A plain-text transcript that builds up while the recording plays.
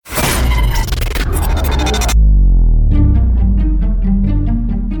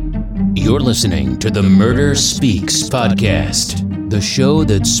You're listening to the Murder Speaks podcast, the show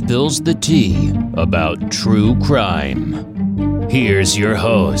that spills the tea about true crime. Here's your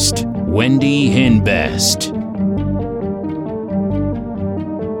host, Wendy Hinbest.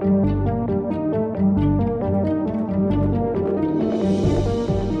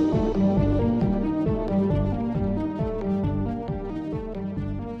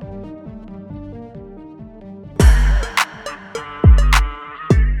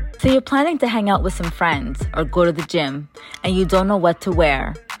 So you're planning to hang out with some friends or go to the gym and you don't know what to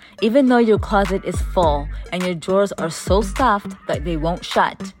wear, even though your closet is full and your drawers are so stuffed that they won't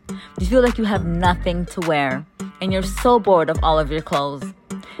shut. You feel like you have nothing to wear and you're so bored of all of your clothes.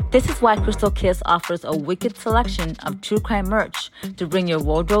 This is why Crystal Kiss offers a wicked selection of true crime merch to bring your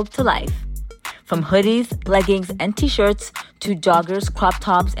wardrobe to life. From hoodies, leggings, and t-shirts to joggers, crop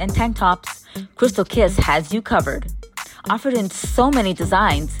tops, and tank tops, Crystal Kiss has you covered. Offered in so many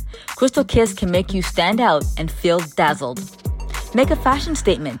designs, Crystal Kiss can make you stand out and feel dazzled. Make a fashion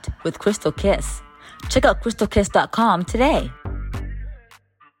statement with Crystal Kiss. Check out crystalkiss.com today.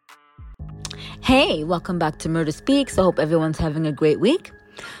 Hey, welcome back to Murder Speaks. I hope everyone's having a great week.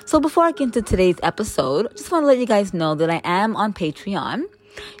 So before I get into today's episode, I just want to let you guys know that I am on Patreon.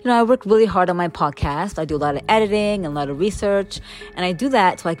 I work really hard on my podcast. I do a lot of editing and a lot of research, and I do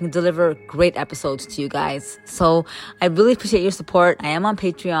that so I can deliver great episodes to you guys. So I really appreciate your support. I am on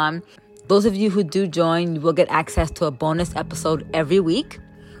Patreon. Those of you who do join, you will get access to a bonus episode every week.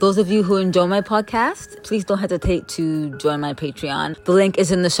 Those of you who enjoy my podcast, please don't hesitate to join my Patreon. The link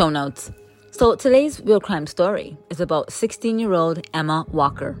is in the show notes. So today's real crime story is about 16-year-old Emma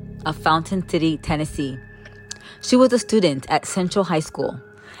Walker of Fountain City, Tennessee. She was a student at Central High School,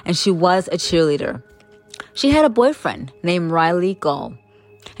 and she was a cheerleader. She had a boyfriend named Riley Gull,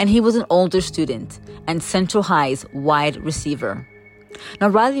 and he was an older student and Central High's wide receiver. Now,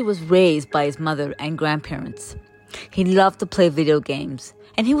 Riley was raised by his mother and grandparents. He loved to play video games,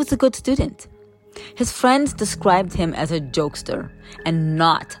 and he was a good student. His friends described him as a jokester and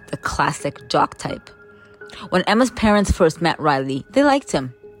not the classic jock type. When Emma's parents first met Riley, they liked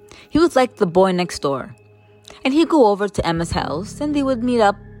him. He was like the boy next door. And he'd go over to Emma's house and they would meet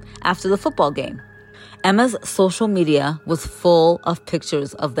up after the football game. Emma's social media was full of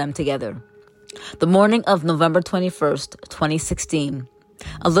pictures of them together. The morning of November 21st, 2016,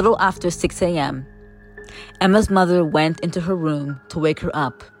 a little after 6 a.m., Emma's mother went into her room to wake her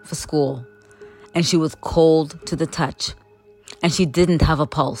up for school. And she was cold to the touch. And she didn't have a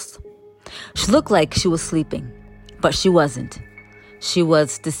pulse. She looked like she was sleeping, but she wasn't. She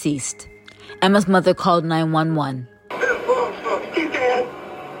was deceased. Emma's mother called 911. He's dead.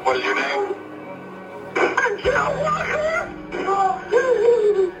 What is your name? I'm Jill Walker.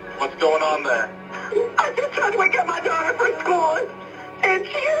 What's going on there? I just tried to wake up my daughter for school, and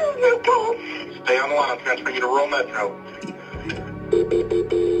she has no pulse. Stay on the line. I'll transfer you to Rural Metro.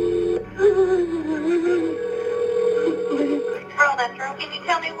 Rural Metro, can you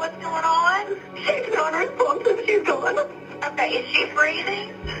tell me what's going on? She's not responsive. She's gone. Okay, is she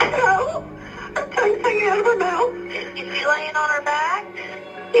breathing? No. Her tongue's hanging out of her mouth. Is she laying on her back?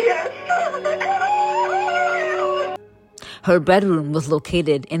 Yes. Her bedroom was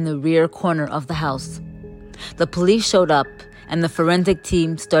located in the rear corner of the house. The police showed up and the forensic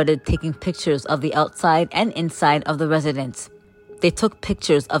team started taking pictures of the outside and inside of the residence. They took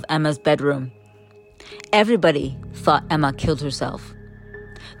pictures of Emma's bedroom. Everybody thought Emma killed herself.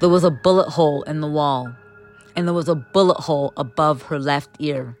 There was a bullet hole in the wall, and there was a bullet hole above her left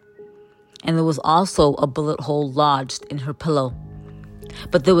ear. And there was also a bullet hole lodged in her pillow.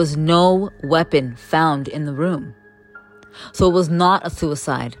 But there was no weapon found in the room. So it was not a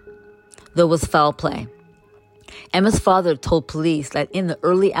suicide. There was foul play. Emma's father told police that in the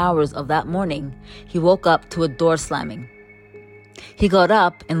early hours of that morning, he woke up to a door slamming. He got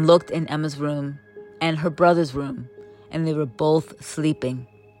up and looked in Emma's room and her brother's room, and they were both sleeping.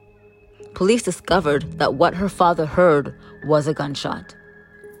 Police discovered that what her father heard was a gunshot.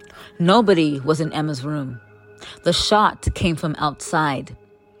 Nobody was in Emma's room. The shot came from outside.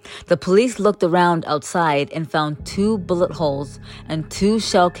 The police looked around outside and found 2 bullet holes and 2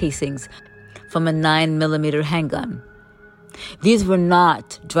 shell casings from a 9mm handgun. These were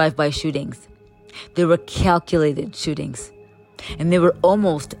not drive-by shootings. They were calculated shootings. And they were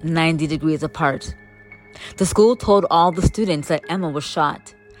almost 90 degrees apart. The school told all the students that Emma was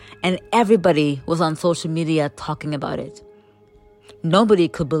shot, and everybody was on social media talking about it. Nobody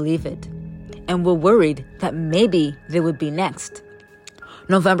could believe it, and were worried that maybe they would be next.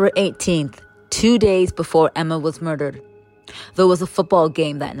 November 18th, 2 days before Emma was murdered, there was a football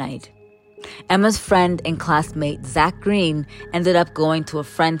game that night. Emma's friend and classmate, Zach Green, ended up going to a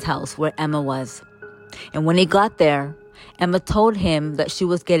friend's house where Emma was. And when he got there, Emma told him that she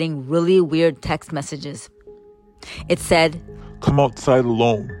was getting really weird text messages. It said, "Come outside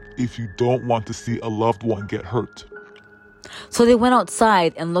alone if you don't want to see a loved one get hurt." So they went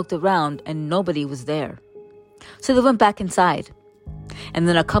outside and looked around and nobody was there. So they went back inside. And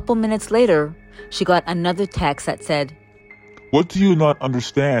then a couple minutes later, she got another text that said, "What do you not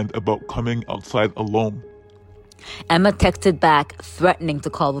understand about coming outside alone?" Emma texted back, threatening to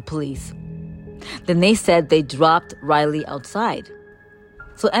call the police. Then they said they dropped Riley outside.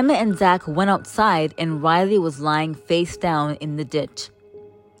 So Emma and Zach went outside and Riley was lying face down in the ditch.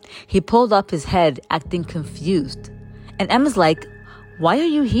 He pulled up his head, acting confused. And Emma's like, "Why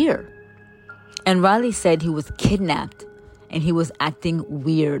are you here?" And Riley said he was kidnapped and he was acting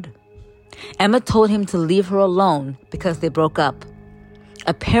weird. Emma told him to leave her alone because they broke up.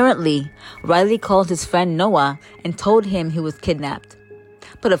 Apparently, Riley called his friend Noah and told him he was kidnapped.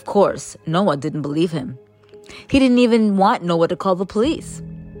 But of course, Noah didn't believe him. He didn't even want Noah to call the police.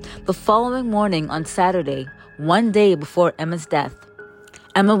 The following morning on Saturday, one day before Emma's death,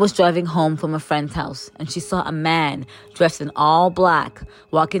 Emma was driving home from a friend's house and she saw a man dressed in all black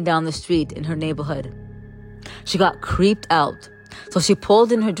walking down the street in her neighborhood. She got creeped out, so she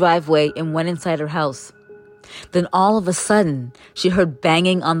pulled in her driveway and went inside her house. Then all of a sudden, she heard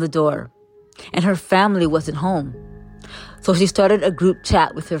banging on the door, and her family wasn't home. So she started a group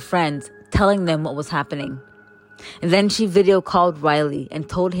chat with her friends, telling them what was happening. And then she video called Riley and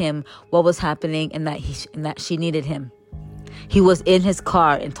told him what was happening and that she needed him. He was in his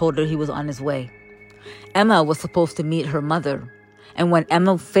car and told her he was on his way. Emma was supposed to meet her mother, and when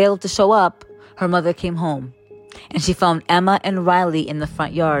Emma failed to show up, her mother came home, and she found Emma and Riley in the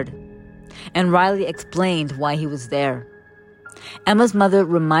front yard. And Riley explained why he was there. Emma's mother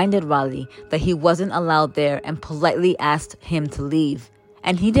reminded Riley that he wasn't allowed there and politely asked him to leave,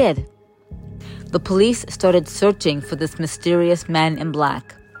 and he did. The police started searching for this mysterious man in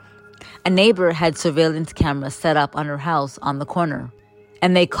black. A neighbor had surveillance cameras set up on her house on the corner,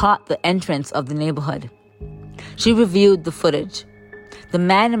 and they caught the entrance of the neighborhood. She reviewed the footage. The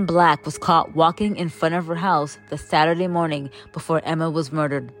man in black was caught walking in front of her house the Saturday morning before Emma was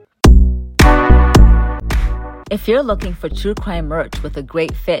murdered. If you're looking for true crime merch with a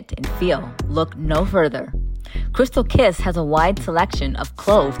great fit and feel, look no further. Crystal Kiss has a wide selection of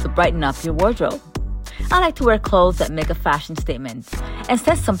clothes to brighten up your wardrobe. I like to wear clothes that make a fashion statement and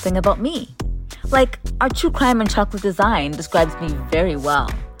says something about me. Like, our true crime and chocolate design describes me very well.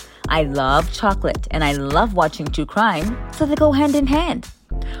 I love chocolate and I love watching true crime, so they go hand in hand.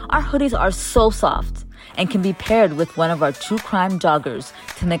 Our hoodies are so soft and can be paired with one of our true crime joggers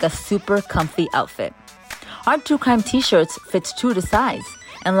to make a super comfy outfit. Our true crime t-shirts fits true to size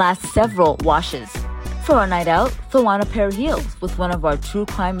and last several washes. For a night out, throw on a pair of heels with one of our true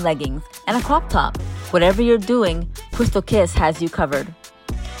crime leggings and a crop top. Whatever you're doing, Crystal Kiss has you covered.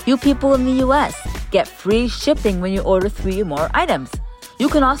 You people in the US get free shipping when you order 3 or more items. You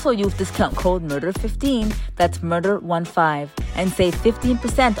can also use discount code MURDER15, that's MURDER15, and save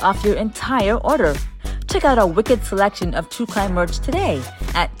 15% off your entire order. Check out our wicked selection of true crime merch today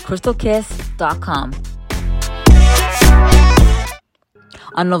at crystalkiss.com.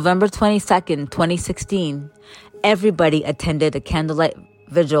 On November 22nd, 2016, everybody attended a candlelight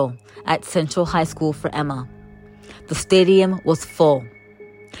vigil at Central High School for Emma. The stadium was full.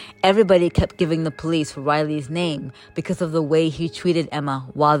 Everybody kept giving the police Riley's name because of the way he treated Emma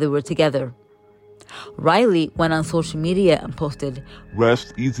while they were together. Riley went on social media and posted,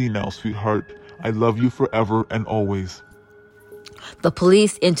 "Rest easy now, sweetheart. I love you forever and always." The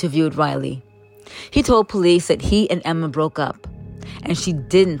police interviewed Riley. He told police that he and Emma broke up, and she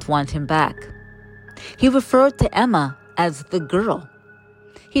didn't want him back. He referred to Emma as the girl.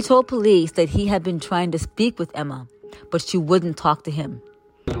 He told police that he had been trying to speak with Emma, but she wouldn't talk to him.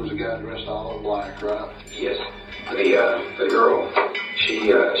 There was a guy dressed all in black, right? Yes. The girl, she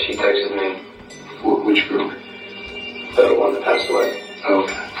texted me. Which girl? The one that passed away. Oh,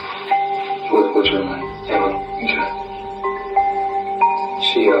 okay. What's her name? Emma. Okay.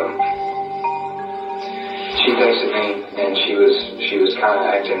 She texted me, and she was kind of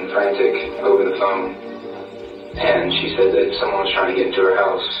acting frantic over the phone, and she said that someone was trying to get into her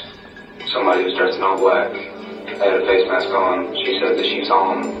house. Somebody was dressed in all black. They had a face mask on. She said that she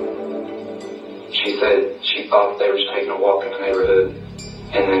saw them. She said she thought they were just taking a walk in the neighborhood,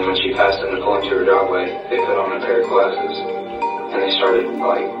 and then when she passed them to pull into her driveway, they put on a pair of glasses, and they started,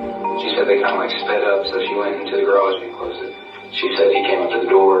 she said they kind of sped up, so she went into the garage and closed it. She said he came up to the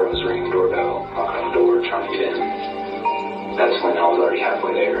door and was ringing the doorbell, knocking on the door, trying to get in. that's when I was already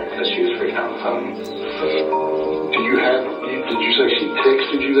halfway there because she was freaking out on the phone. Did you say she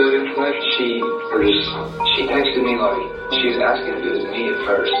texted you that information? She texted me like, she was asking if it was me at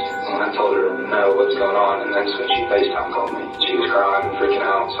first. And when I told her no, what's going on, and that's when she FaceTime called me. She was crying and freaking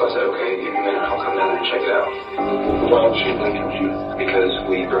out, so I said, okay, give me a minute, I'll come down there and check it out. Why did she think it was you? Because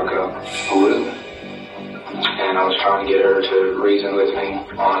we broke up. Oh, really? And I was trying to get her to reason with me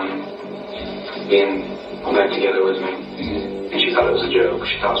on being back together with me. And she thought it was a joke.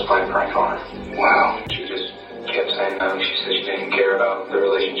 She thought I was playing a prank on her. Wow. She just kept saying no. She said she didn't care about the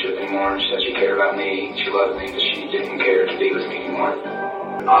relationship anymore. She said she cared about me. She loved me, but she didn't care to be with me anymore.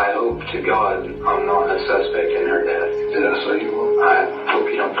 I hope to God I'm not a suspect in her death. Did I say you were? I hope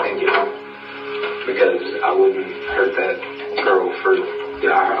you don't think it, because I wouldn't hurt that girl for...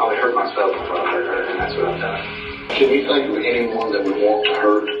 I would hurt myself if I hurt her, and that's what I've done. Can you think of anyone that would want to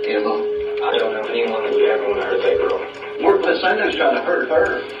hurt Emma? I don't know anyone that would ever want to hurt that girl. We're saying that's trying to hurt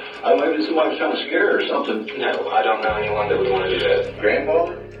her. Maybe somebody's trying to scare her or something. No, I don't know anyone that would want to do that.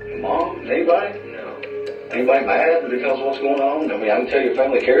 Grandfather? Mom? Anybody? No. Anybody mad because of what's going on? I mean, I can tell your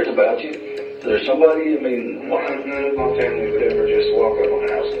family cares about you. There's somebody, None of my family would ever just walk up on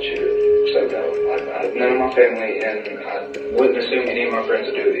the house and shoot her. So no, none of my family, and I wouldn't assume any of my friends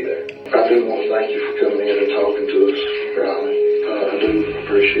would do it either. I do want to thank you for coming in and talking to us, Riley. I do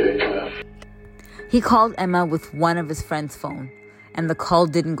appreciate that. He called Emma with one of his friend's phone, and the call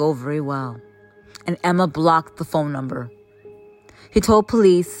didn't go very well, and Emma blocked the phone number. He told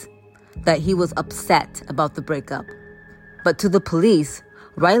police that he was upset about the breakup, but to the police,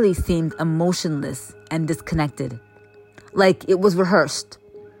 Riley seemed emotionless and disconnected, like it was rehearsed.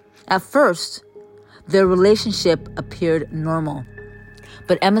 At first, their relationship appeared normal,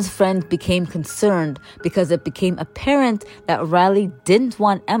 but Emma's friends became concerned because it became apparent that Riley didn't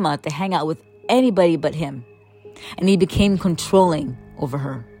want Emma to hang out with anybody but him, and he became controlling over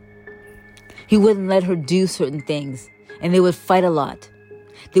her. He wouldn't let her do certain things, and they would fight a lot.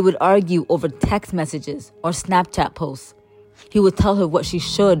 They would argue over text messages or Snapchat posts. He would tell her what she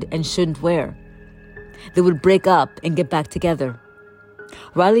should and shouldn't wear. They would break up and get back together.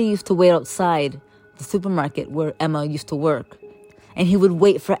 Riley used to wait outside the supermarket where Emma used to work, and he would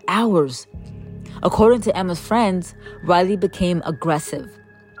wait for hours. According to Emma's friends, Riley became aggressive.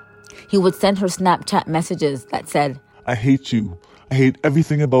 He would send her Snapchat messages that said, I hate you. I hate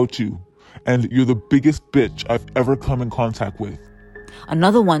everything about you. And you're the biggest bitch I've ever come in contact with.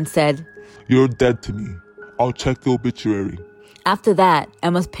 Another one said, You're dead to me. I'll check the obituary. After that,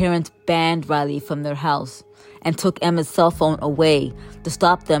 Emma's parents banned Riley from their house and took Emma's cell phone away to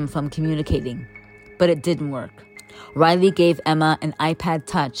stop them from communicating. But it didn't work. Riley gave Emma an iPad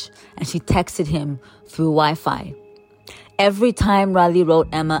Touch, and she texted him through Wi-Fi. Every time Riley wrote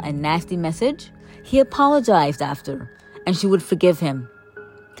Emma a nasty message, he apologized after, and she would forgive him.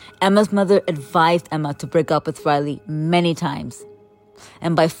 Emma's mother advised Emma to break up with Riley many times.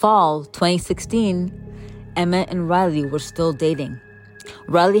 And by fall 2016, Emma and Riley were still dating.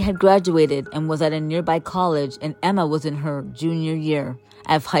 Riley had graduated and was at a nearby college, and Emma was in her junior year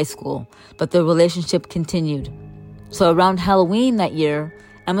of high school, but their relationship continued. So around Halloween that year,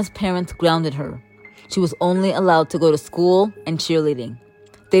 Emma's parents grounded her. She was only allowed to go to school and cheerleading.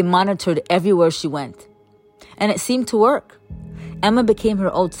 They monitored everywhere she went. And it seemed to work. Emma became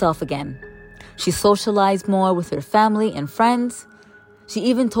her old self again. She socialized more with her family and friends. She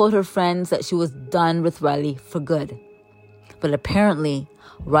even told her friends that she was done with Riley for good. But apparently,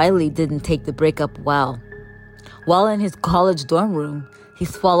 Riley didn't take the breakup well. While in his college dorm room, he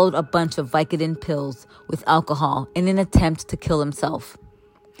swallowed a bunch of Vicodin pills with alcohol in an attempt to kill himself.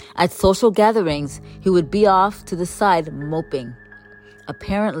 At social gatherings, he would be off to the side moping.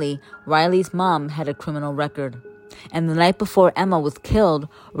 Apparently, Riley's mom had a criminal record. And the night before Emma was killed,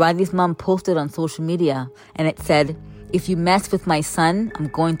 Riley's mom posted on social media, and it said, "If you mess with my son, I'm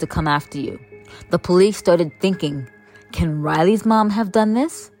going to come after you." The police started thinking, can Riley's mom have done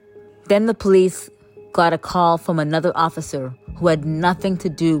this? Then the police got a call from another officer who had nothing to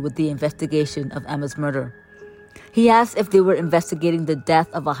do with the investigation of Emma's murder. He asked if they were investigating the death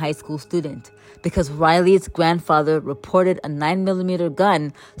of a high school student because Riley's grandfather reported a 9mm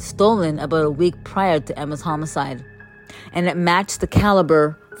gun stolen about a week prior to Emma's homicide, and it matched the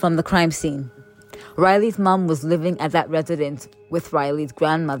caliber from the crime scene. Riley's mom was living at that residence with Riley's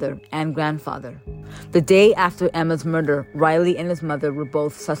grandmother and grandfather. The day after Emma's murder, Riley and his mother were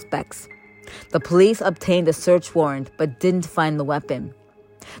both suspects. The police obtained a search warrant but didn't find the weapon.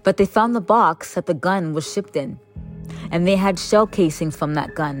 But they found the box that the gun was shipped in. And they had shell casings from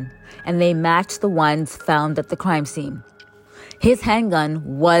that gun, and they matched the ones found at the crime scene. His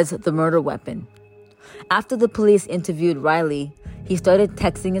handgun was the murder weapon. After the police interviewed Riley, he started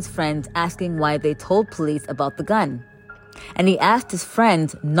texting his friends asking why they told police about the gun. And he asked his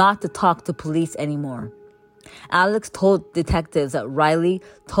friends not to talk to police anymore. Alex told detectives that Riley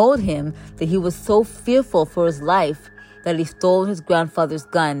told him that he was so fearful for his life that he stole his grandfather's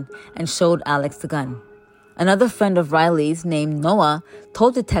gun and showed Alex the gun. Another friend of Riley's, named Noah,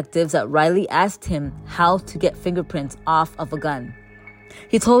 told detectives that Riley asked him how to get fingerprints off of a gun.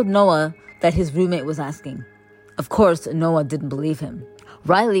 He told Noah that his roommate was asking. Of course, Noah didn't believe him.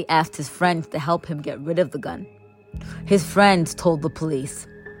 Riley asked his friends to help him get rid of the gun. His friends told the police.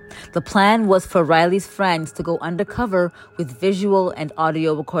 The plan was for Riley's friends to go undercover with visual and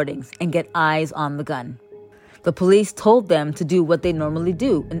audio recordings and get eyes on the gun. The police told them to do what they normally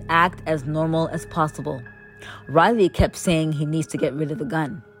do and act as normal as possible. Riley kept saying he needs to get rid of the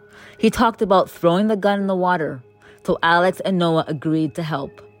gun. He talked about throwing the gun in the water, so Alex and Noah agreed to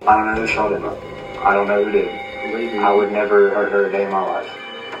help. I don't know who shot him. I don't know who did. I would never hurt her a day in my life.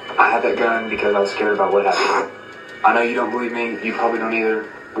 I had that gun because I was scared about what happened. I know you don't believe me. You probably don't either.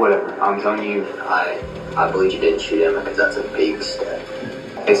 Whatever. I'm telling you. I believe you didn't shoot him because that's a big step.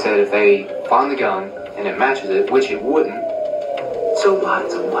 They said if they find the gun and it matches it, which it wouldn't. So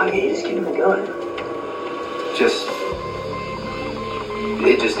why did you just give him the gun?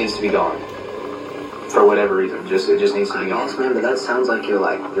 It just needs to be gone. For whatever reason, it just needs to be gone. Yes, man, but that sounds like you're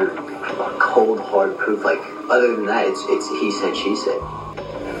cold, hard proof. Like, other than that, it's he said, she said.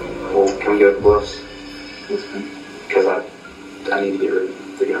 Well, can we go to the bluffs? Yes, man. Because I need to get rid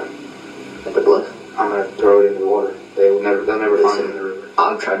of the gun. At the bluff? I'm gonna throw it into the water. They'll never find it in the river.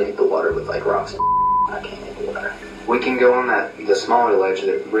 I've tried to hit the water with like rocks. I can't hit the water. We can go on the smaller ledge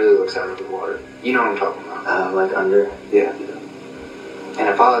that really looks out over the water. You know what I'm talking about. Like under? Yeah. And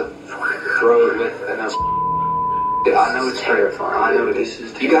if I throw it with enough, I know it's terrifying. I know it is.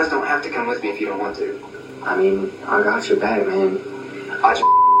 You guys don't have to come with me if you don't want to. I mean, I got your back, man.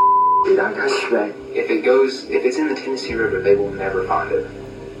 Dude, I got your back. If it's in the Tennessee River, they will never find it.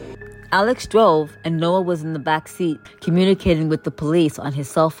 Alex drove and Noah was in the back seat communicating with the police on his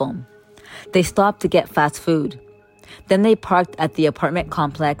cell phone. They stopped to get fast food. Then they parked at the apartment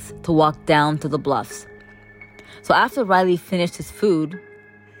complex to walk down to the bluffs. So after Riley finished his food,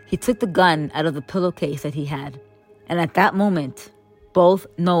 he took the gun out of the pillowcase that he had. And at that moment, both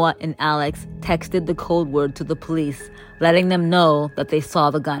Noah and Alex texted the code word to the police, letting them know that they saw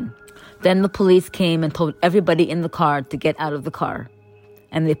the gun. Then the police came and told everybody in the car to get out of the car.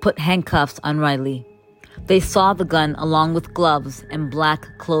 And they put handcuffs on Riley. They saw the gun along with gloves and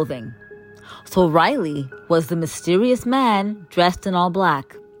black clothing. So Riley was the mysterious man dressed in all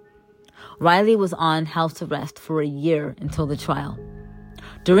black. Riley was on house arrest for a year until the trial.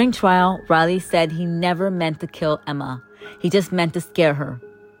 During trial, Riley said he never meant to kill Emma. He just meant to scare her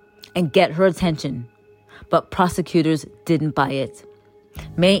and get her attention. But prosecutors didn't buy it.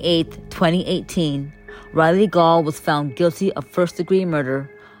 May 8, 2018, Riley Gall was found guilty of first-degree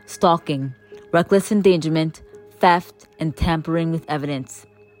murder, stalking, reckless endangerment, theft, and tampering with evidence.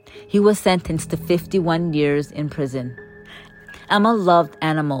 He was sentenced to 51 years in prison. Emma loved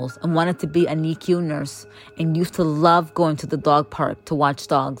animals and wanted to be a NICU nurse and used to love going to the dog park to watch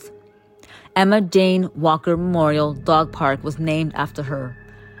dogs. Emma Jane Walker Memorial Dog Park was named after her,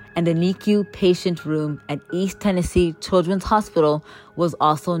 and the NICU patient room at East Tennessee Children's Hospital was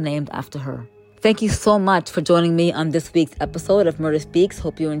also named after her. Thank you so much for joining me on this week's episode of Murder Speaks.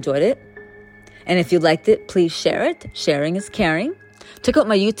 Hope you enjoyed it. And if you liked it, please share it. Sharing is caring. Check out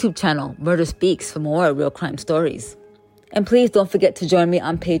my YouTube channel, Murder Speaks, for more real crime stories. And please don't forget to join me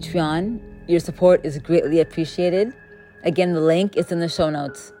on Patreon. Your support is greatly appreciated. Again, the link is in the show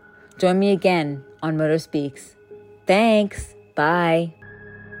notes. Join me again on Murder Speaks. Thanks. Bye.